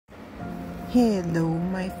Hello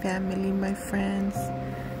my family, my friends.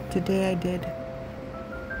 Today I did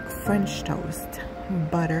French toast,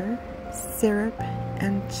 butter, syrup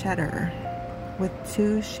and cheddar with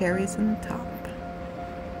 2 cherries on top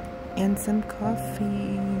and some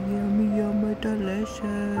coffee. Yummy, yummy,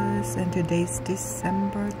 delicious. And today's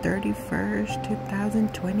December 31st,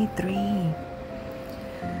 2023.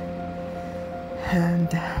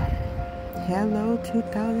 And hello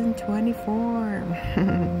 2024.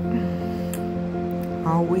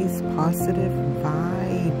 Always positive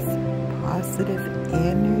vibes, positive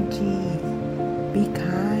energy, be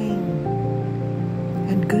kind,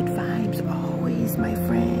 and good vibes always, my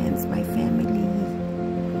friends, my family.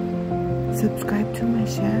 Subscribe to my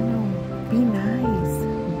channel, be nice,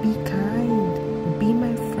 be kind, be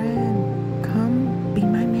my friend, come be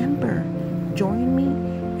my member, join me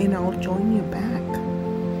and I'll join you back.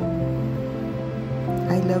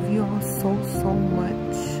 I love you all so much.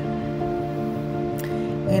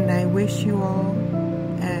 And I wish you all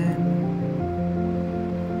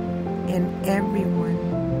and everyone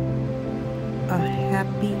a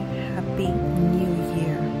happy new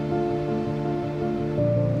year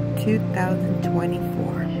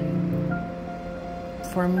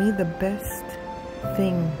 2024. For me, the best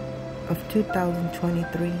thing of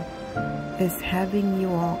 2023 is having you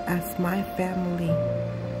all as my family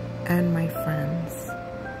and my friends.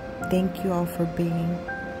 Thank you all for being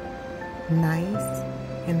nice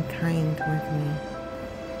and kind with me.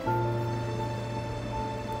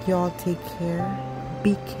 Y'all take care,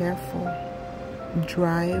 be careful,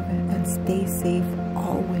 drive and stay safe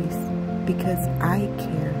always, because I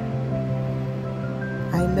care.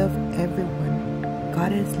 I love everyone.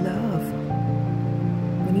 God is love.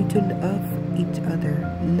 We need to love each other,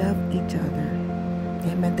 love each other.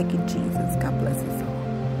 Amen. Thank you, Jesus. God bless us all.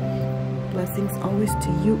 Blessings always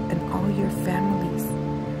to you and all your families,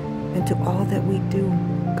 and to all that we do.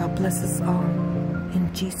 God bless us all. In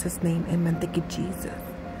Jesus' name, amen. Thank you, Jesus.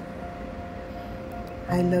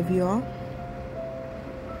 I love you all.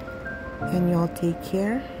 And y'all take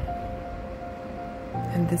care.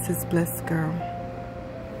 And this is Blessed Girl.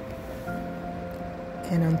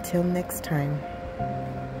 And until next time.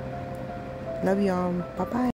 Love y'all. Bye-bye.